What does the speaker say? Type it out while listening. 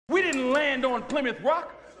land on Plymouth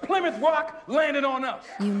Rock, Plymouth Rock landed on us.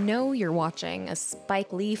 You know you're watching a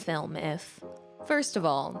Spike Lee film if... First of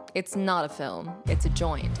all, it's not a film, it's a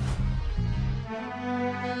joint.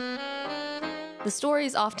 The story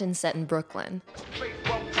is often set in Brooklyn.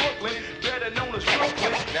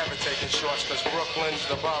 Never taking shorts because Brooklyn's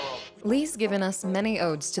the borough. Lee's given us many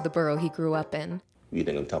odes to the borough he grew up in. You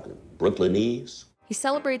think I'm talking Brooklynese? He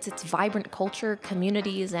celebrates its vibrant culture,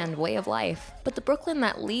 communities, and way of life. But the Brooklyn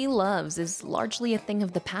that Lee loves is largely a thing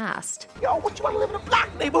of the past. Yo, what you want to live in a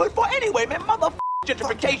black neighborhood for anyway, man?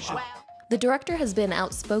 Gentrification. The director has been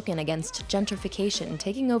outspoken against gentrification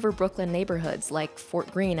taking over Brooklyn neighborhoods like Fort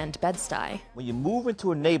Greene and Bed-Stuy. When you move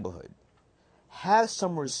into a neighborhood, have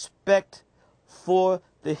some respect for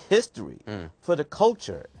the history, for the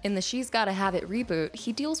culture. In the She's Gotta Have It reboot,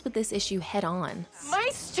 he deals with this issue head on. My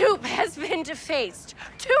stoop has been defaced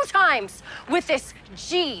 2 times with this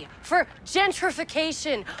G for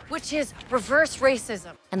gentrification, which is reverse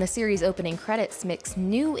racism. And the series' opening credits mix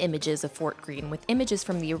new images of Fort Greene with images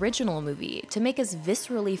from the original movie to make us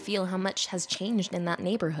viscerally feel how much has changed in that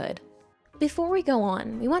neighborhood. Before we go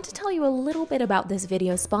on, we want to tell you a little bit about this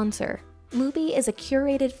video's sponsor. Mubi is a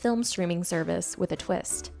curated film streaming service with a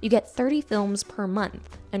twist. You get 30 films per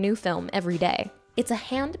month, a new film every day. It's a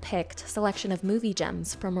hand-picked selection of movie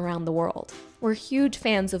gems from around the world. We're huge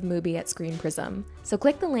fans of Mubi at Screen Prism, so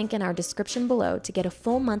click the link in our description below to get a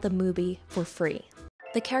full month of Mubi for free.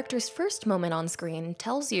 The character's first moment on screen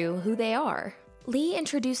tells you who they are. Lee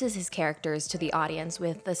introduces his characters to the audience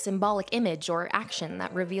with a symbolic image or action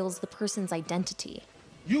that reveals the person's identity.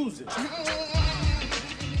 Use it.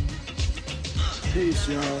 Peace,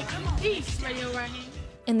 y'all. Peace, Radio Raheem.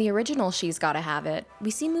 In the original She's Gotta Have It,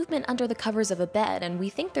 we see movement under the covers of a bed and we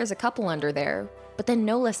think there's a couple under there, but then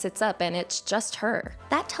Nola sits up and it's just her.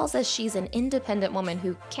 That tells us she's an independent woman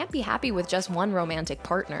who can't be happy with just one romantic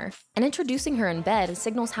partner. And introducing her in bed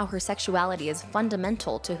signals how her sexuality is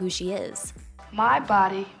fundamental to who she is. My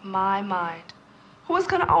body, my mind. Who is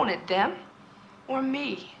gonna own it, them or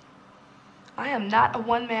me? I am not a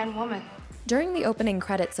one-man woman. During the opening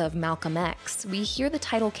credits of Malcolm X, we hear the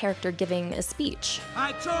title character giving a speech.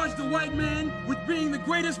 I charge the white man with being the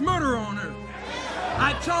greatest murderer on earth.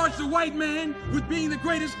 I charge the white man with being the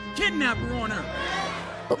greatest kidnapper on earth.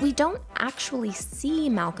 But we don't actually see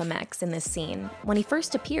Malcolm X in this scene. When he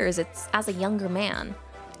first appears, it's as a younger man.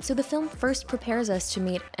 So the film first prepares us to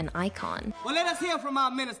meet an icon. Well, let us hear from our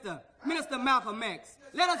minister, Minister Malcolm X.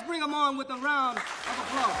 Let us bring him on with a round of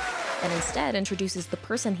applause. And instead introduces the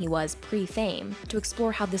person he was pre-fame to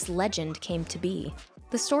explore how this legend came to be.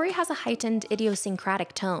 The story has a heightened,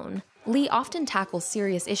 idiosyncratic tone. Lee often tackles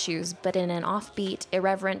serious issues, but in an offbeat,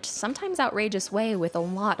 irreverent, sometimes outrageous way with a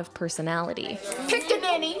lot of personality.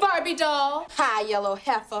 Pickaninny, Barbie doll, hi yellow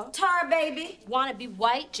heifer, tar baby, wanna be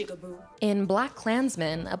white jigaboo. In Black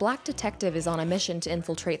Klansman, a black detective is on a mission to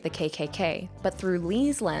infiltrate the KKK, but through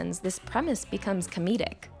Lee's lens, this premise becomes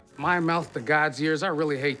comedic. My mouth to God's ears, I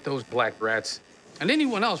really hate those black rats. And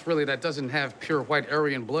anyone else, really, that doesn't have pure white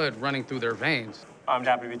Aryan blood running through their veins. I'm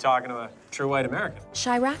happy to be talking to a true white American.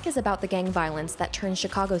 Chi-Raq is about the gang violence that turns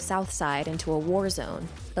Chicago's South Side into a war zone,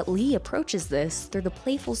 but Lee approaches this through the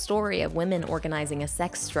playful story of women organizing a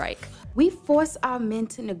sex strike. We force our men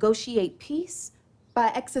to negotiate peace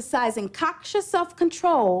by exercising cocksure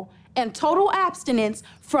self-control and total abstinence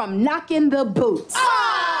from knocking the boots.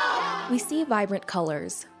 We see vibrant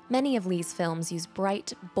colors. Many of Lee's films use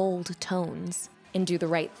bright, bold tones. In Do the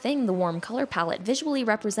Right Thing, the warm color palette visually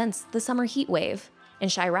represents the summer heat wave. In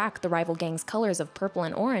Chi-Raq, the rival gang's colors of purple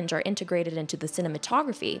and orange are integrated into the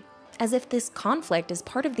cinematography, as if this conflict is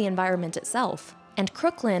part of the environment itself. And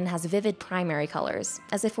Crooklyn has vivid primary colors,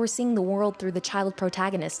 as if we're seeing the world through the child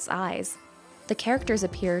protagonist's eyes. The characters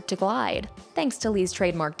appear to glide, thanks to Lee's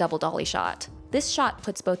trademark double dolly shot. This shot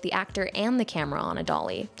puts both the actor and the camera on a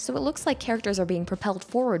dolly, so it looks like characters are being propelled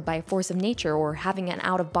forward by a force of nature or having an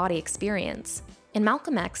out-of-body experience. In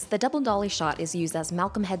Malcolm X, the double dolly shot is used as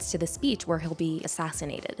Malcolm heads to the speech where he'll be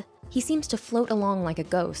assassinated. He seems to float along like a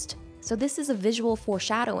ghost, so this is a visual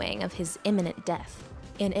foreshadowing of his imminent death.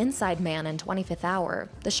 In Inside Man and 25th Hour,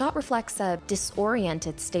 the shot reflects a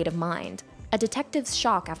disoriented state of mind, a detective's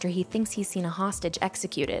shock after he thinks he's seen a hostage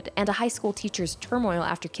executed, and a high school teacher's turmoil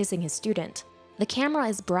after kissing his student. The camera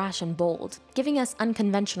is brash and bold, giving us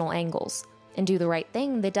unconventional angles. In Do the Right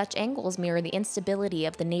Thing, the Dutch angles mirror the instability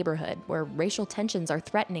of the neighborhood, where racial tensions are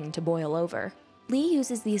threatening to boil over. Lee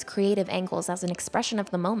uses these creative angles as an expression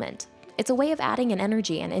of the moment. It's a way of adding an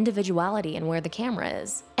energy and individuality in where the camera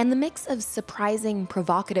is. And the mix of surprising,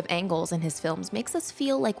 provocative angles in his films makes us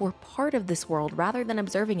feel like we're part of this world rather than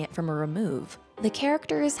observing it from a remove. The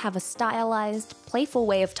characters have a stylized, playful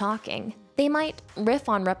way of talking. They might riff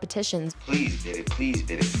on repetitions, please, baby, please,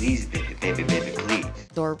 baby, please, baby, baby, baby, please,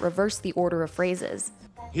 or reverse the order of phrases.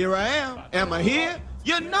 Here I am I here?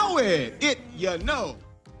 You know it, you know.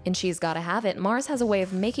 In She's Gotta Have It, Mars has a way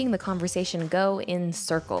of making the conversation go in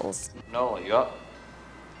circles. Nola, you up?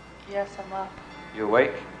 Yes, I'm up. You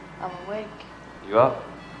awake? I'm awake. You up?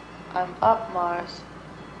 I'm up, Mars.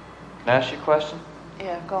 Can I ask you a question?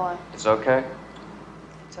 Yeah, go on. It's okay?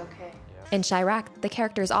 It's okay. In Chi-Raq, the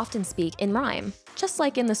characters often speak in rhyme, just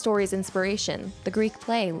like in the story's inspiration, the Greek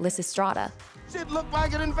play Lysistrata. Shit looked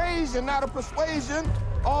like an invasion, not a persuasion.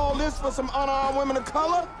 All this for some unarmed women of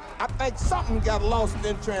color? I think something got lost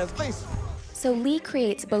in translation. So Lee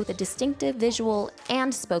creates both a distinctive visual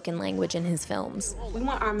and spoken language in his films. We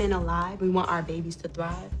want our men alive. We want our babies to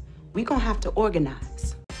thrive. We're gonna have to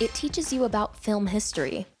organize. It teaches you about film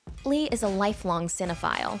history. Lee is a lifelong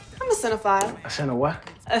cinephile. I'm a cinephile. A cine what?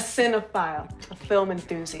 A cinephile, a film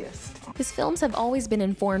enthusiast. His films have always been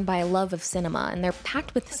informed by a love of cinema, and they're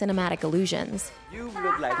packed with cinematic illusions. You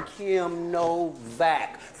look like Kim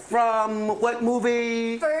Novak from what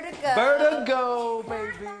movie? Vertigo. Vertigo,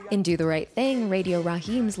 baby. In Do the Right Thing, Radio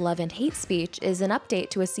Raheem's love and hate speech is an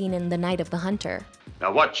update to a scene in The Night of the Hunter.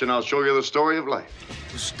 Now watch and I'll show you the story of life.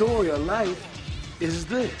 The story of life is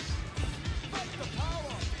this.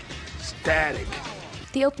 Static.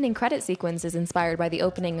 The opening credit sequence is inspired by the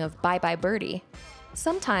opening of Bye Bye Birdie.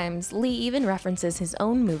 Sometimes, Lee even references his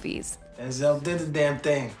own movies. Denzel did the damn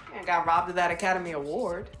thing. And got robbed of that Academy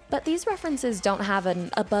Award. But these references don't have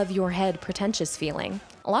an above-your-head pretentious feeling.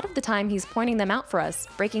 A lot of the time, he's pointing them out for us,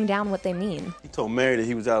 breaking down what they mean. He told Mary that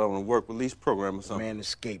he was out on a work release program or something. Man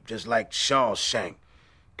escaped just like Shawshank.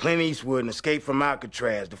 Clint Eastwood and Escape from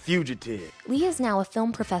Alcatraz, The Fugitive. Lee is now a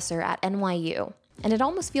film professor at NYU, and it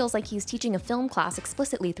almost feels like he's teaching a film class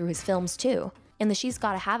explicitly through his films, too. In the She's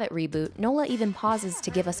Gotta Have It reboot, Nola even pauses to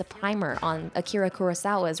give us a primer on Akira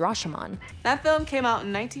Kurosawa's Rashomon. That film came out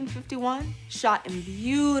in 1951, shot in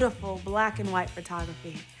beautiful black and white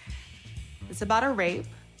photography. It's about a rape,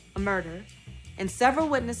 a murder, and several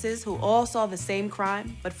witnesses who all saw the same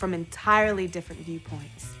crime, but from entirely different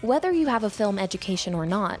viewpoints. Whether you have a film education or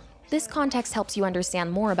not, this context helps you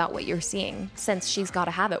understand more about what you're seeing, since She's Gotta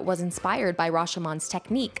Have It was inspired by Rashomon's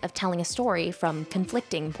technique of telling a story from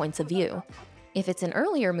conflicting points of view. If it's an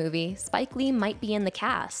earlier movie, Spike Lee might be in the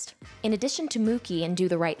cast. In addition to Mookie and Do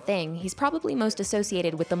the Right Thing, he's probably most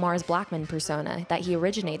associated with the Mars Blackman persona that he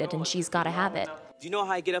originated in She's Gotta Have It. Do you know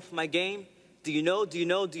how I get up for my game? Do you know? Do you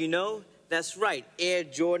know? Do you know? That's right. Air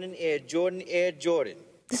Jordan, Air Jordan, Air Jordan.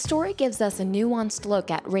 The story gives us a nuanced look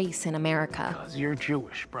at race in America. Because you're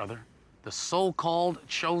Jewish, brother. The so-called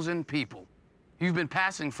chosen people. You've been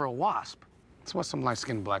passing for a wasp. That's what some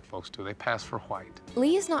light-skinned black folks do. They pass for white.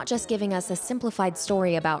 Lee is not just giving us a simplified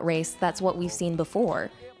story about race that's what we've seen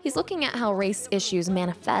before. He's looking at how race issues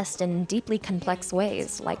manifest in deeply complex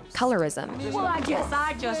ways, like colorism. Well, I guess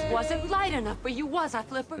I just wasn't light enough for you, was I,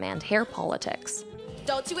 Flipper? And hair politics.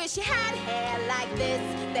 Don't you wish you had hair like this?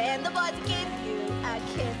 Then the boys give you a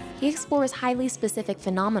kiss. He explores highly specific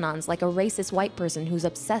phenomenons like a racist white person who's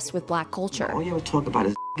obsessed with black culture. All you ever talk about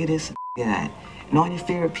is this and that. And all your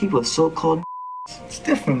favorite people are so-called. It's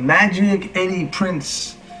different. Magic, Eddie,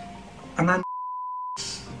 Prince. I'm not.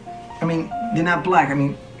 I mean, they're not black. I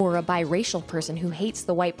mean. Or a biracial person who hates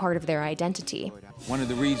the white part of their identity. One of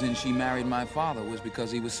the reasons she married my father was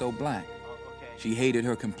because he was so black. She hated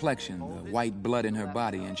her complexion, the white blood in her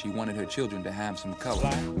body, and she wanted her children to have some color.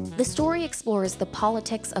 The story explores the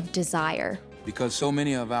politics of desire. Because so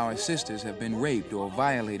many of our sisters have been raped or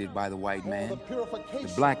violated by the white man,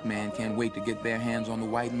 the black man can't wait to get their hands on the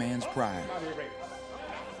white man's pride,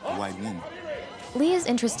 the white woman. Lee is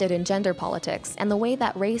interested in gender politics and the way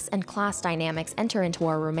that race and class dynamics enter into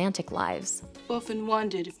our romantic lives. Often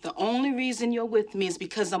wondered if the only reason you're with me is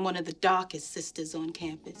because I'm one of the darkest sisters on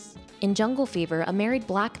campus. In Jungle Fever, a married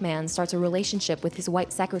black man starts a relationship with his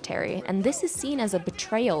white secretary, and this is seen as a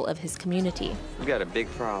betrayal of his community. We got a big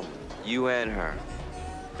problem. You and her.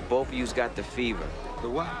 The both of you's got the fever. The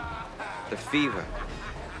what? The fever.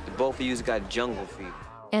 The both of you's got jungle fever.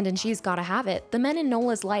 And in She's Gotta Have It, the men in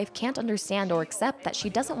Nola's life can't understand or accept that she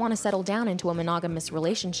doesn't want to settle down into a monogamous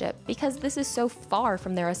relationship because this is so far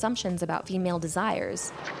from their assumptions about female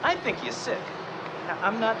desires. I think you're sick. Now,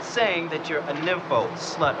 I'm not saying that you're a nympho,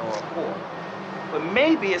 slut, or a whore, but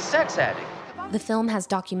maybe a sex addict. The film has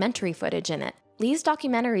documentary footage in it. Lee's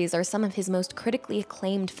documentaries are some of his most critically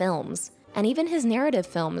acclaimed films. And even his narrative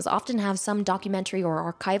films often have some documentary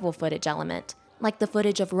or archival footage element, like the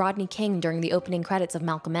footage of Rodney King during the opening credits of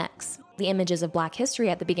Malcolm X, the images of Black history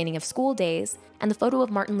at the beginning of School Days, and the photo of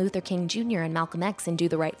Martin Luther King Jr. and Malcolm X in Do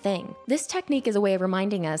the Right Thing. This technique is a way of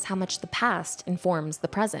reminding us how much the past informs the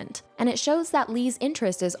present, and it shows that Lee's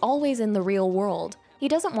interest is always in the real world. He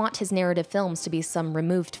doesn't want his narrative films to be some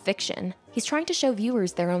removed fiction. He's trying to show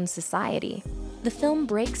viewers their own society. The film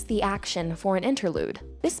breaks the action for an interlude.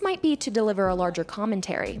 This might be to deliver a larger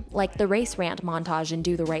commentary, like the race rant montage in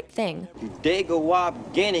Do the Right Thing. Dago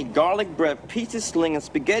Wab, Guinea, garlic bread, pizza slinging,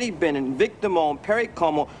 spaghetti bending, Victimone, Perry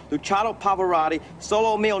Como, Luciano Pavarotti,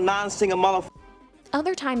 solo meal, non-singer motherfucker.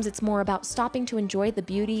 Other times it's more about stopping to enjoy the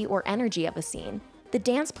beauty or energy of a scene. The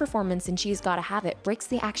dance performance in She's Gotta Have It breaks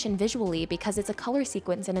the action visually because it's a color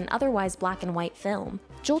sequence in an otherwise black and white film.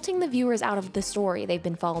 Jolting the viewers out of the story they've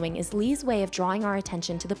been following is Lee's way of drawing our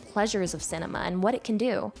attention to the pleasures of cinema and what it can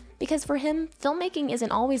do. Because for him, filmmaking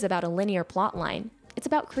isn't always about a linear plotline. It's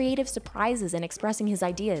about creative surprises and expressing his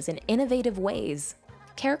ideas in innovative ways.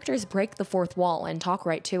 Characters break the fourth wall and talk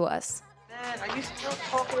right to us. Man, are you still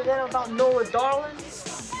talking to them about Noah Darling?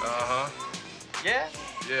 Uh-huh. Yeah?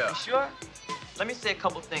 Yeah. You sure? Let me say a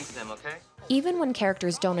couple things to them, okay? Even when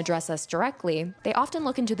characters don't address us directly, they often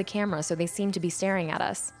look into the camera so they seem to be staring at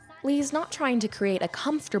us. Lee's not trying to create a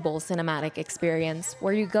comfortable cinematic experience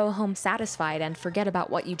where you go home satisfied and forget about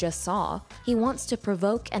what you just saw. He wants to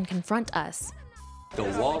provoke and confront us. The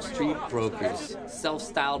Wall Street brokers,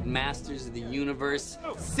 self-styled masters of the universe,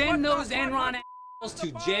 send those Enron assholes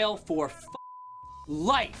to jail for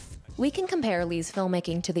life. We can compare Lee's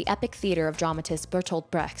filmmaking to the epic theater of dramatist Bertolt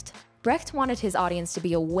Brecht. Brecht wanted his audience to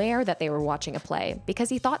be aware that they were watching a play because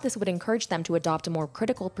he thought this would encourage them to adopt a more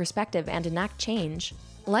critical perspective and enact change.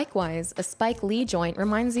 Likewise, a Spike Lee joint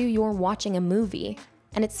reminds you you're watching a movie,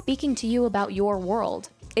 and it's speaking to you about your world,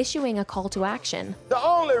 issuing a call to action. The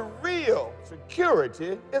only real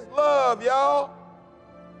security is love, y'all.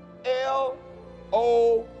 L-O-V-E.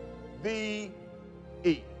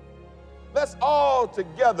 Let's all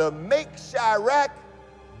together make Chi-Raq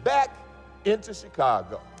back into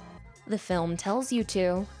Chicago. The film tells you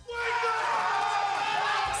to.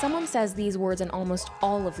 Someone says these words in almost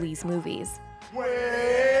all of Lee's movies. Wake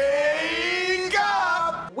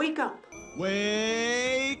up! Wake up.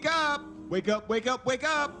 Wake up! Wake up, wake up, wake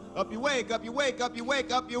up! Up you wake, up you wake, up you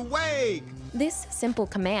wake, up you wake! This simple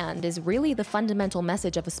command is really the fundamental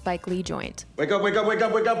message of a Spike Lee joint. Wake up, wake up, wake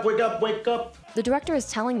up, wake up, wake up, wake up. The director is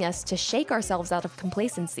telling us to shake ourselves out of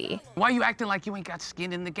complacency. Why you acting like you ain't got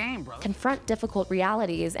skin in the game, bro? Confront difficult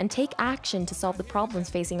realities and take action to solve the problems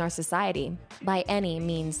facing our society, by any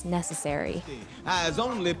means necessary. Eyes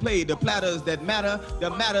only play the platters that matter, the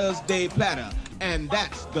matters they platter. And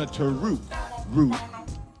that's the truth.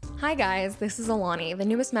 Hi guys, this is Alani, the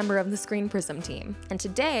newest member of the Screen Prism team, and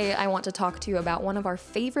today I want to talk to you about one of our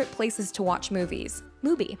favorite places to watch movies,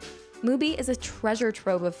 Mubi. Mubi is a treasure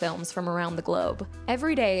trove of films from around the globe.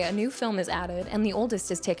 Every day, a new film is added and the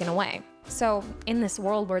oldest is taken away. So, in this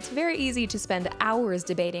world where it's very easy to spend hours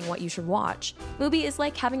debating what you should watch, Mubi is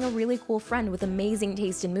like having a really cool friend with amazing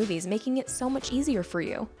taste in movies, making it so much easier for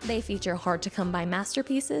you. They feature hard-to-come-by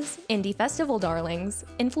masterpieces, indie festival darlings,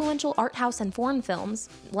 influential art house and foreign films,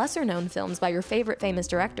 lesser-known films by your favorite famous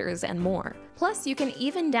directors, and more. Plus, you can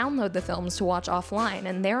even download the films to watch offline,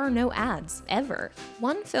 and there are no ads, ever.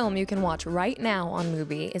 One film you can watch right now on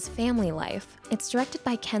Mubi is Family Life. It's directed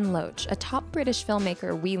by Ken Loach, a top British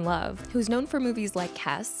filmmaker we love, who's known for movies like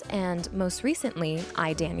Hess and, most recently,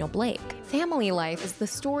 I, Daniel Blake. Family Life is the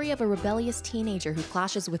story of a rebellious teenager who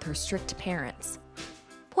clashes with her strict parents.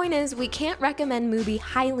 Point is, we can't recommend Mubi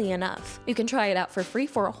highly enough. You can try it out for free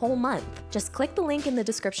for a whole month. Just click the link in the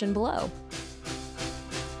description below.